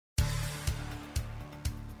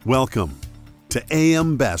Welcome to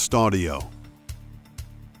A.M. Best Audio.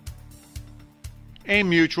 A.I.M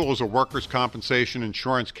Mutual is a workers' compensation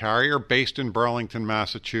insurance carrier based in Burlington,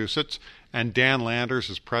 Massachusetts, and Dan Landers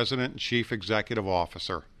is President and Chief Executive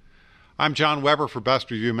Officer. I'm John Weber for Best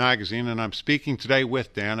Review Magazine, and I'm speaking today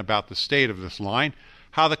with Dan about the state of this line,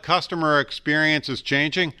 how the customer experience is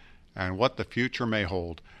changing, and what the future may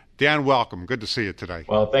hold. Dan, welcome. Good to see you today.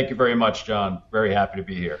 Well, thank you very much, John. Very happy to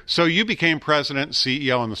be here. So you became president and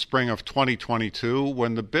CEO in the spring of 2022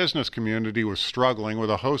 when the business community was struggling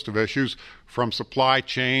with a host of issues from supply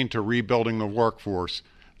chain to rebuilding the workforce.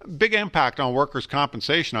 Big impact on workers'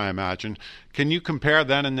 compensation, I imagine. Can you compare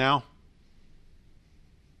then and now?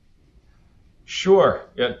 Sure.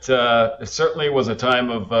 It certainly was a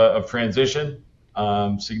time of transition,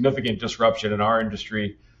 significant disruption in our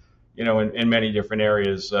industry, in many different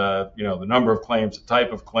areas, the number of claims, the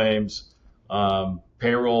type of claims,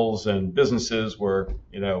 payrolls and businesses were,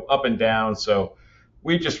 up and down. So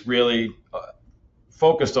we just really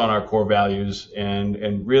focused on our core values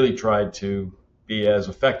and really tried to be as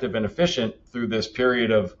effective and efficient through this period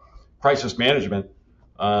of crisis management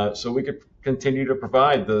so we could continue to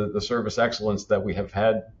provide the service excellence that we have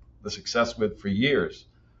had the success with for years.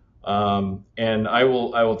 And I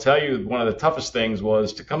will tell you, one of the toughest things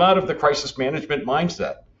was to come out of the crisis management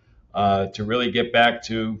mindset, to really get back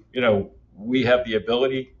to, we have the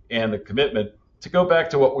ability and the commitment to go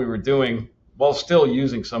back to what we were doing while still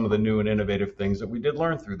using some of the new and innovative things that we did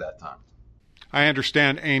learn through that time. I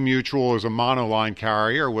understand A.I.M Mutual is a monoline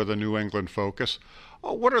carrier with a New England focus.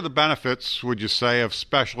 What are the benefits, would you say, of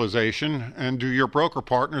specialization, and do your broker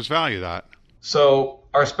partners value that? So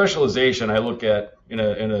our specialization, I look at in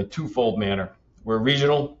a twofold manner. We're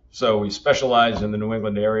regional, so we specialize in the New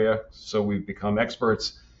England area, so we've become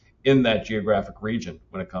experts in that geographic region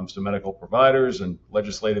when it comes to medical providers and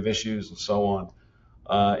legislative issues and so on.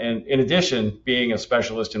 And in addition, being a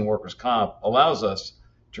specialist in workers' comp allows us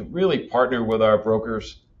to really partner with our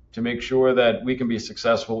brokers to make sure that we can be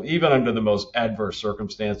successful even under the most adverse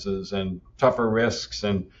circumstances and tougher risks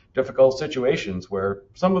and difficult situations where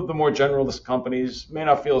some of the more generalist companies may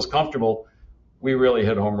not feel as comfortable. We really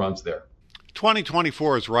hit home runs there.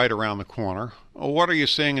 2024 is right around the corner. What are you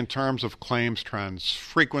seeing in terms of claims trends,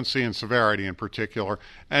 frequency and severity in particular,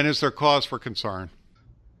 and is there cause for concern?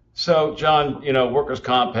 So, John, workers'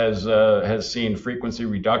 comp has seen frequency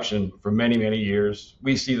reduction for many, many years.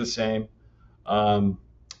 We see the same.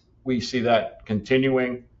 We see that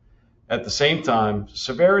continuing. At the same time,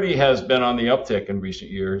 severity has been on the uptick in recent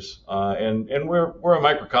years, and we're a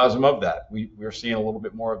microcosm of that. We're seeing a little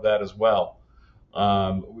bit more of that as well.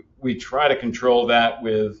 We try to control that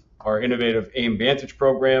with our innovative A.I.M Vantage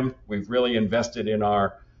program. We've really invested in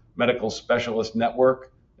our medical specialist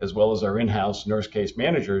network as well as our in-house nurse case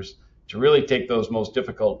managers to really take those most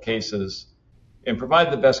difficult cases and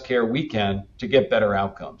provide the best care we can to get better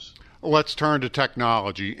outcomes. Let's turn to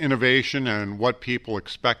technology, innovation, and what people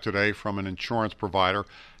expect today from an insurance provider.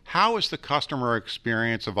 How is the customer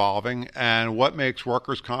experience evolving, and what makes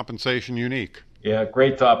workers' compensation unique? Yeah,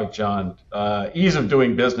 great topic, John. Ease of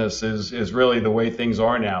doing business is really the way things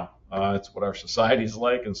are now. It's what our society is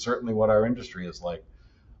like, and certainly what our industry is like.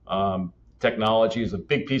 Technology is a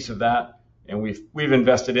big piece of that, and we've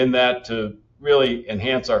invested in that to really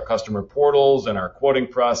enhance our customer portals and our quoting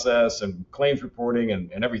process and claims reporting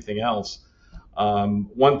and everything else.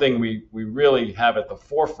 One thing we really have at the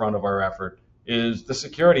forefront of our effort is the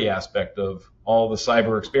security aspect of all the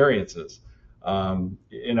cyber experiences.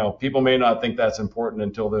 People may not think that's important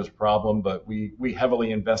until there's a problem, but we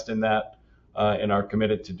heavily invest in that and are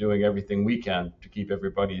committed to doing everything we can to keep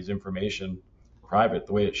everybody's information private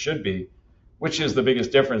the way it should be, which is the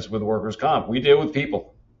biggest difference with workers' comp. We deal with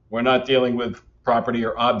people. We're not dealing with property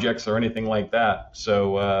or objects or anything like that.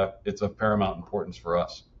 So it's of paramount importance for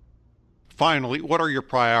us. Finally, what are your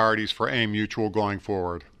priorities for A.I.M Mutual going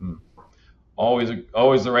forward? Always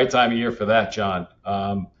the right time of year for that, John.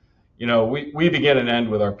 We begin and end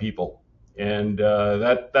with our people, and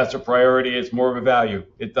that's a priority. It's more of a value.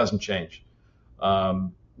 It doesn't change.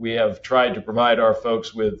 We have tried to provide our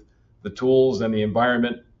folks with the tools and the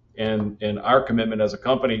environment and our commitment as a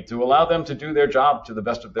company to allow them to do their job to the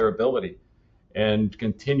best of their ability and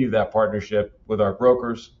continue that partnership with our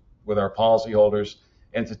brokers, with our policyholders,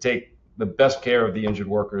 and to take the best care of the injured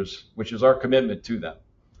workers, which is our commitment to them.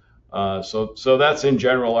 So that's in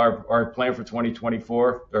general our plan for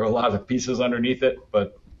 2024. There are a lot of pieces underneath it,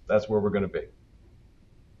 but that's where we're going to be.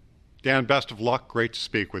 Dan, best of luck. Great to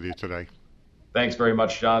speak with you today. Thanks very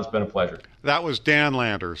much, John. It's been a pleasure. That was Dan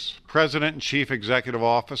Landers, President and Chief Executive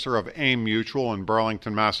Officer of A.I.M Mutual in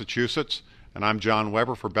Burlington, Massachusetts. And I'm John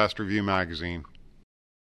Weber for Best Review Magazine.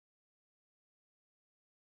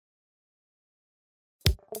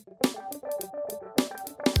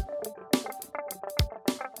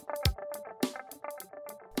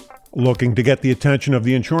 Looking to get the attention of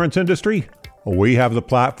the insurance industry? We have the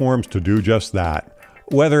platforms to do just that.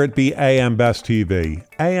 Whether it be A.M. Best TV,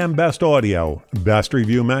 A.M. Best Audio, Best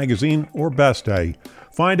Review Magazine, or Best Day,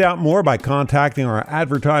 find out more by contacting our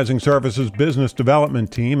Advertising Services Business Development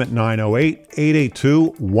Team at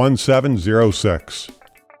 908-882-1706.